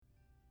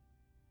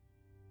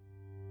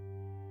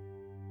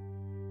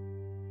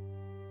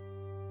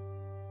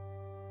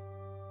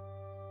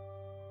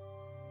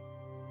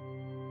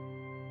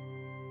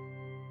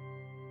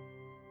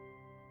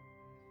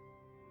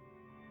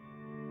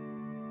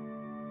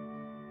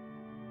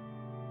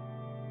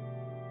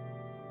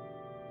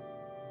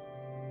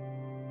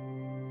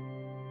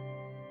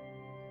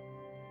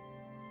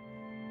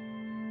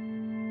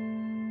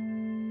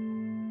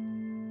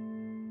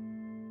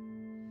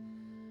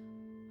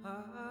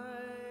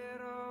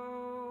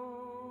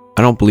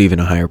I don't believe in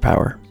a higher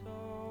power.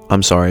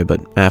 I'm sorry, but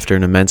after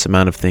an immense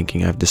amount of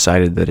thinking, I've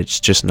decided that it's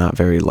just not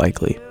very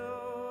likely.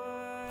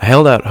 I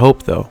held out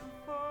hope, though.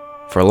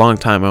 For a long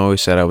time, I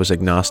always said I was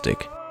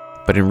agnostic,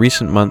 but in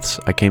recent months,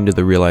 I came to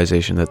the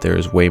realization that there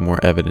is way more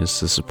evidence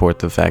to support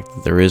the fact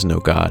that there is no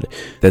God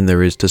than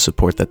there is to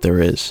support that there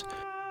is.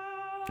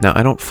 Now,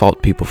 I don't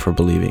fault people for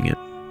believing it.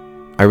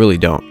 I really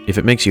don't. If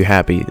it makes you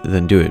happy,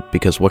 then do it,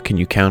 because what can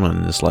you count on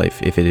in this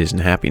life if it isn't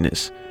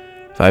happiness?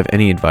 If I have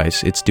any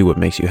advice, it's do what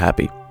makes you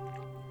happy.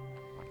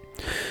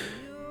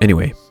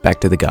 Anyway,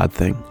 back to the God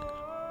thing.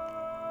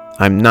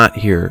 I'm not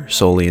here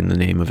solely in the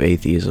name of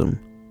atheism,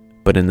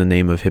 but in the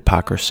name of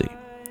hypocrisy.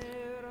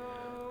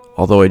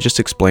 Although I just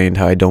explained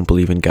how I don't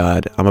believe in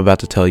God, I'm about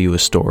to tell you a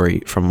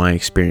story from my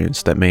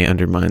experience that may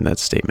undermine that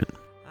statement.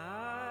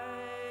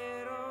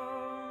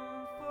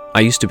 I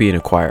used to be in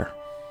a choir,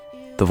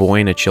 the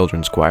Voena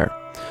Children's Choir.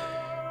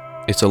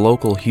 It's a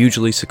local,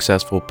 hugely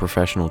successful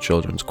professional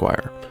children's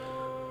choir.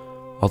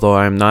 Although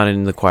I am not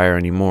in the choir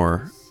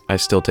anymore, I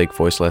still take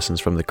voice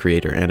lessons from the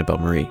creator, Annabelle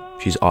Marie.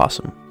 She's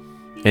awesome.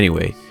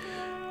 Anyway,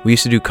 we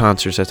used to do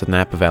concerts at the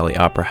Napa Valley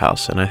Opera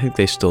House, and I think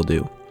they still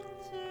do.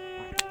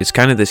 It's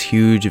kind of this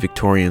huge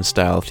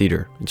Victorian-style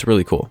theater. It's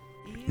really cool.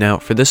 Now,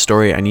 for this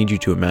story, I need you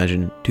to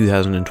imagine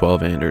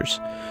 2012 Anders.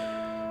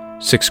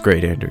 6th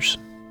grade Anders.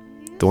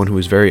 The one who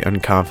is very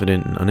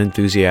unconfident and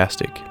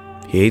unenthusiastic.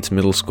 He hates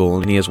middle school,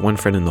 and he has one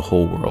friend in the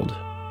whole world.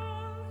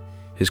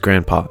 His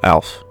grandpa,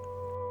 Alf.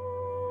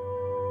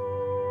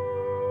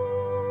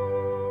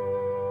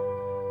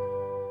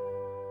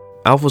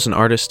 Alf was an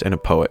artist and a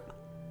poet.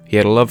 He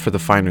had a love for the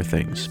finer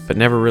things, but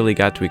never really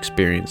got to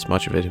experience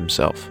much of it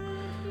himself.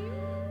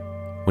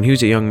 When he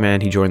was a young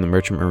man, he joined the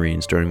Merchant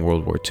Marines during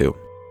World War II.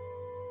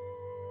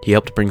 He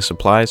helped bring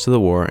supplies to the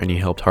war, and he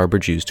helped harbor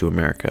Jews to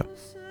America.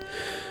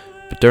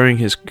 But during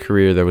his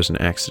career, there was an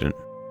accident.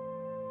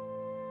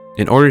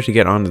 In order to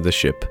get onto the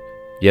ship,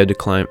 you had to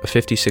climb a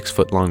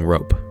 56-foot-long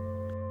rope.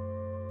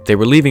 They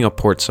were leaving a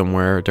port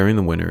somewhere during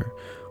the winter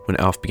when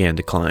Alf began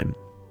to climb.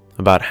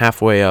 About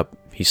halfway up,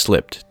 he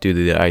slipped due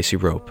to the icy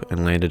rope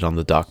and landed on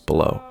the dock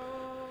below.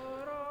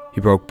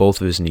 He broke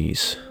both of his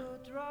knees.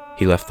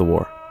 He left the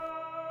war.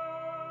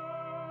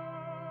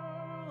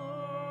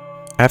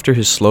 After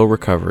his slow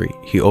recovery,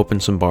 he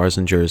opened some bars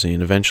in Jersey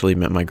and eventually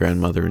met my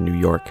grandmother in New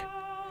York.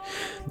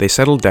 They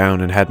settled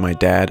down and had my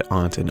dad,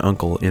 aunt, and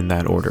uncle in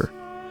that order.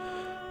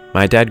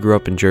 My dad grew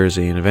up in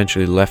Jersey and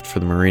eventually left for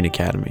the Marine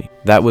Academy.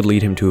 That would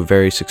lead him to a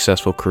very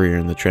successful career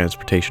in the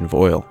transportation of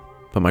oil.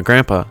 But my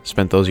grandpa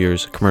spent those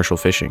years commercial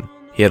fishing.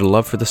 He had a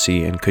love for the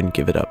sea and couldn't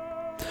give it up.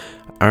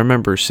 I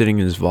remember sitting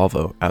in his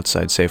Volvo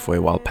outside Safeway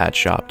while Pat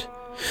shopped,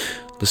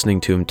 listening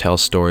to him tell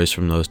stories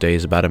from those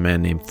days about a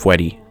man named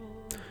Fuetti.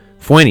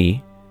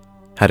 Fuetti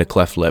had a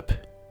cleft lip,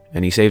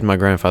 and he saved my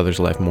grandfather's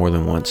life more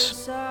than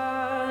once.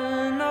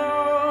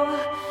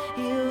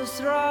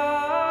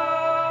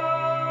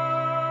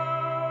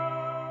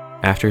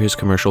 After his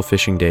commercial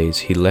fishing days,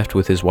 he left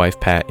with his wife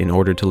Pat in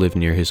order to live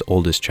near his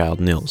oldest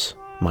child, Nils,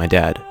 my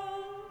dad.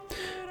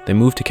 They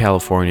moved to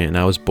California, and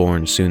I was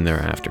born soon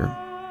thereafter.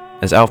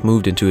 As Alf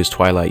moved into his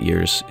twilight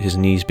years, his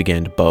knees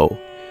began to bow.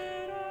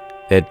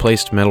 They had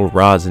placed metal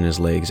rods in his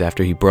legs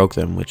after he broke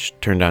them, which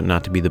turned out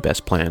not to be the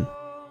best plan.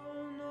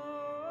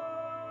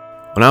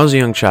 When I was a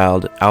young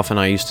child, Alf and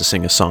I used to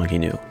sing a song he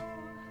knew,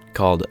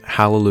 called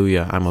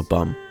Hallelujah, I'm a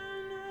Bum.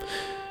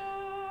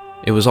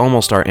 It was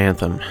almost our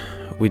anthem.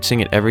 We'd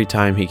sing it every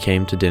time he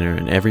came to dinner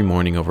and every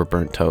morning over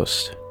burnt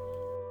toast.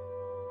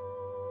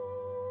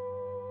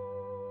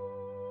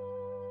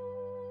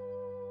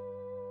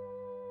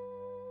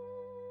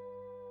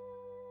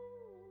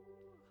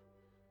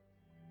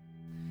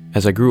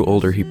 As I grew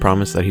older, he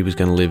promised that he was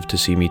going to live to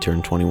see me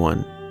turn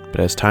 21, but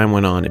as time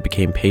went on, it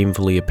became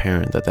painfully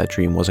apparent that that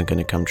dream wasn't going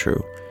to come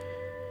true.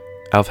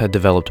 Alf had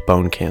developed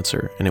bone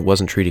cancer, and it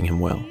wasn't treating him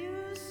well.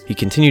 He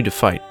continued to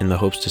fight in the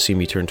hopes to see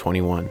me turn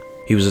 21.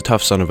 He was a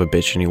tough son of a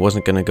bitch, and he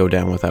wasn't going to go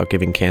down without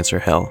giving cancer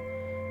hell.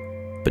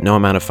 But no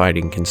amount of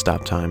fighting can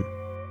stop time.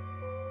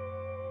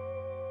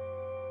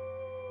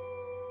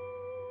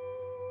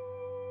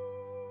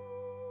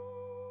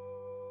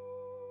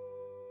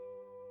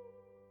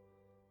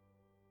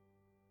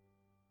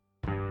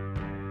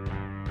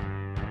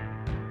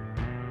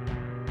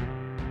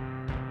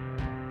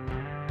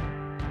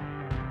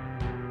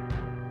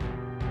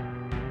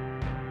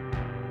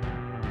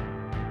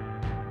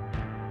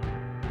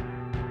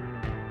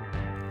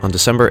 On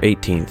December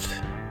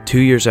 18th, 2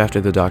 years after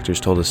the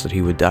doctors told us that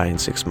he would die in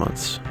 6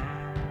 months,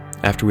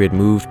 after we had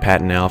moved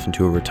Pat and Alf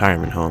into a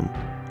retirement home,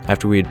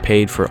 after we had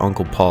paid for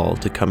Uncle Paul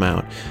to come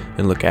out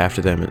and look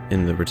after them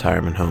in the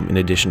retirement home in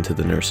addition to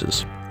the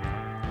nurses,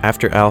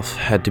 after Alf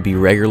had to be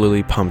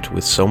regularly pumped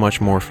with so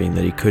much morphine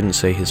that he couldn't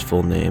say his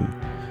full name,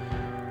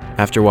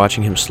 after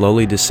watching him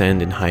slowly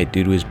descend in height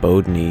due to his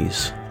bowed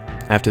knees,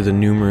 after the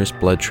numerous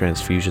blood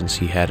transfusions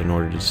he had in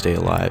order to stay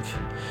alive,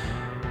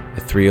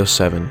 at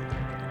 3:07,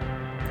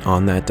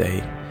 on that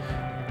day,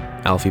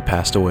 Alfie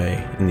passed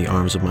away in the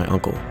arms of my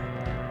uncle.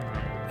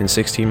 And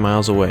 16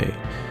 miles away,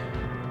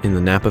 in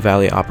the Napa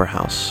Valley Opera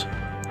House,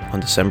 on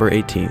December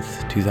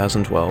 18th,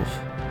 2012,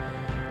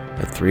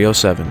 at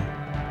 3:07,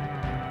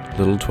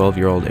 little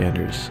 12-year-old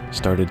Anders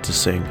started to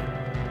sing.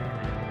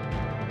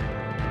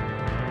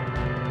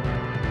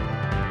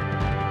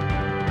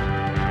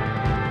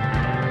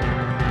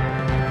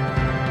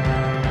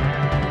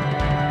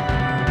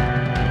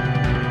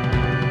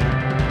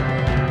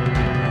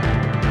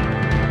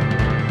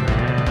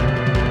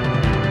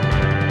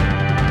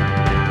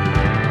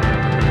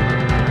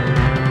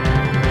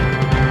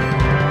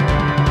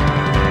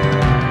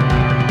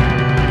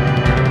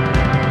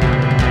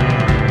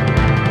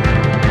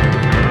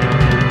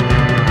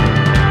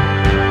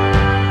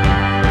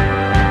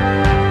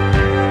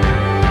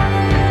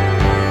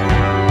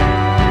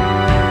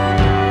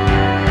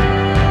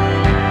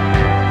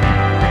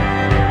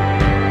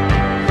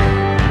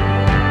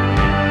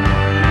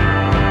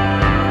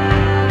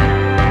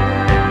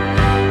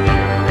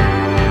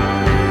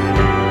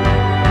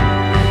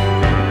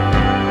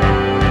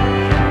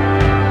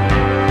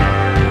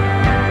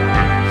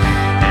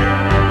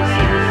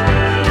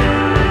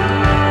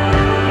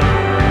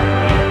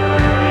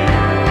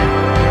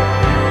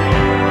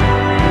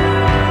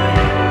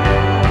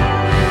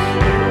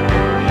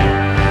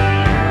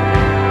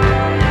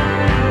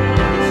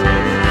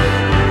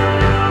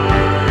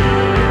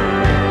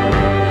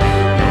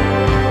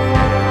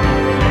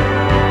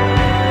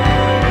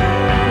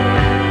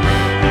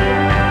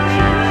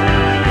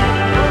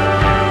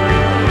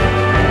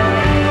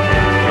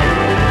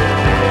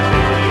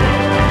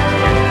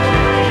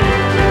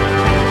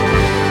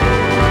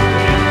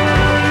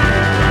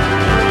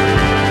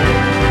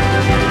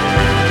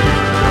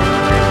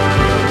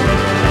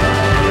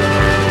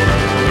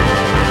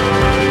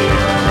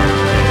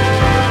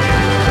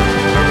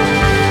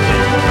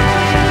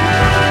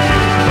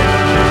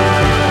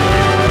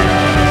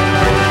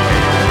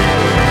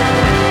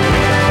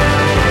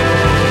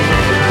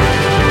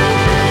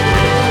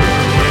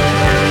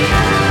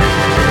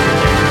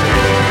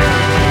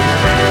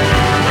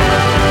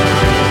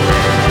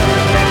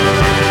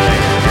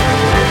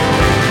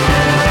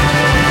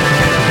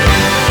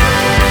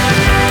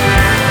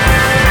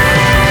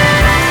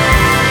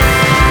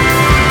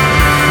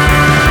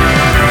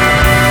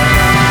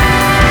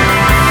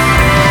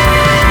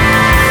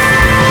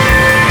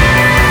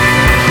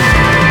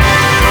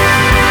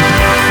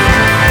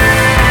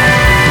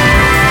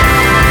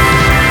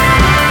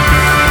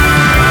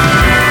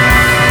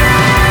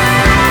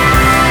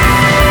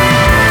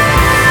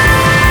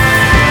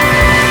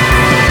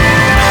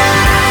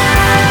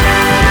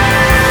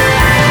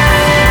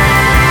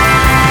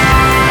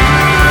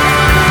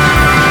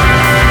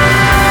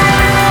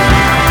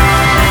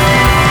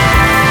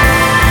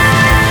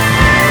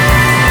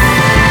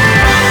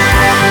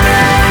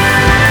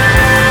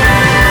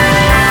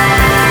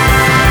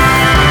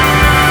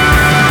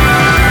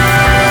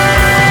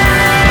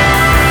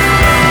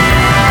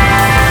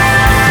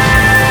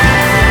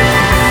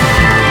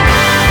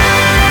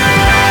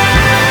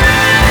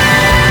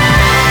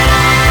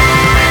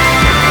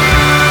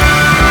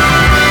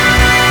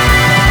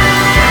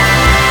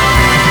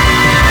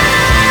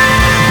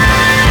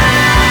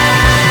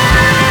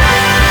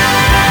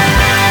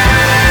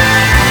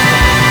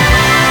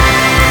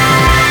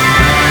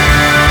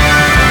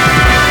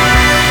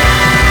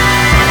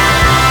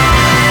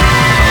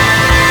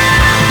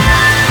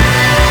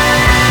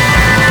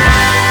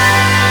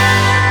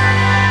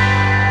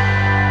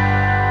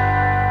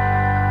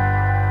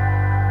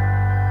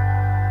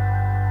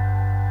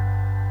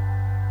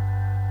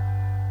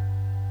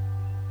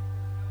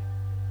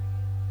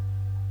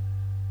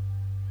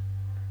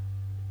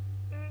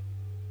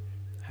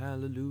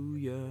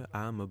 Hallelujah,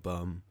 I'm a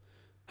bum.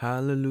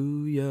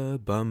 Hallelujah,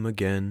 bum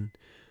again.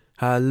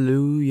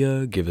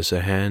 Hallelujah, give us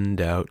a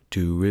handout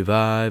to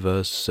revive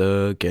us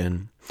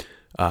again.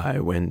 I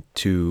went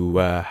to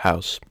a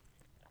house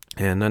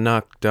and I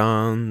knocked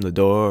on the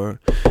door,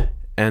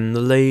 and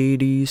the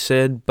lady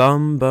said,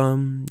 "Bum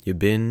bum, you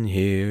been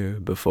here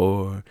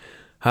before."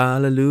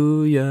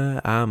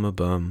 Hallelujah, I'm a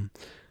bum.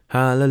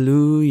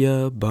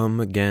 Hallelujah, bum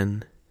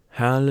again.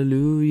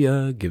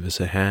 Hallelujah, give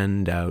us a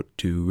handout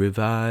to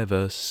revive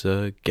us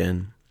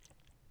again.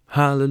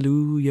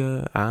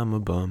 Hallelujah, I'm a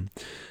bum.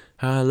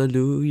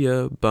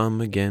 Hallelujah,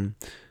 bum again.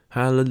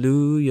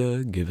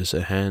 Hallelujah, give us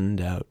a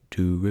handout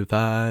to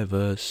revive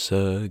us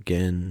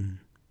again.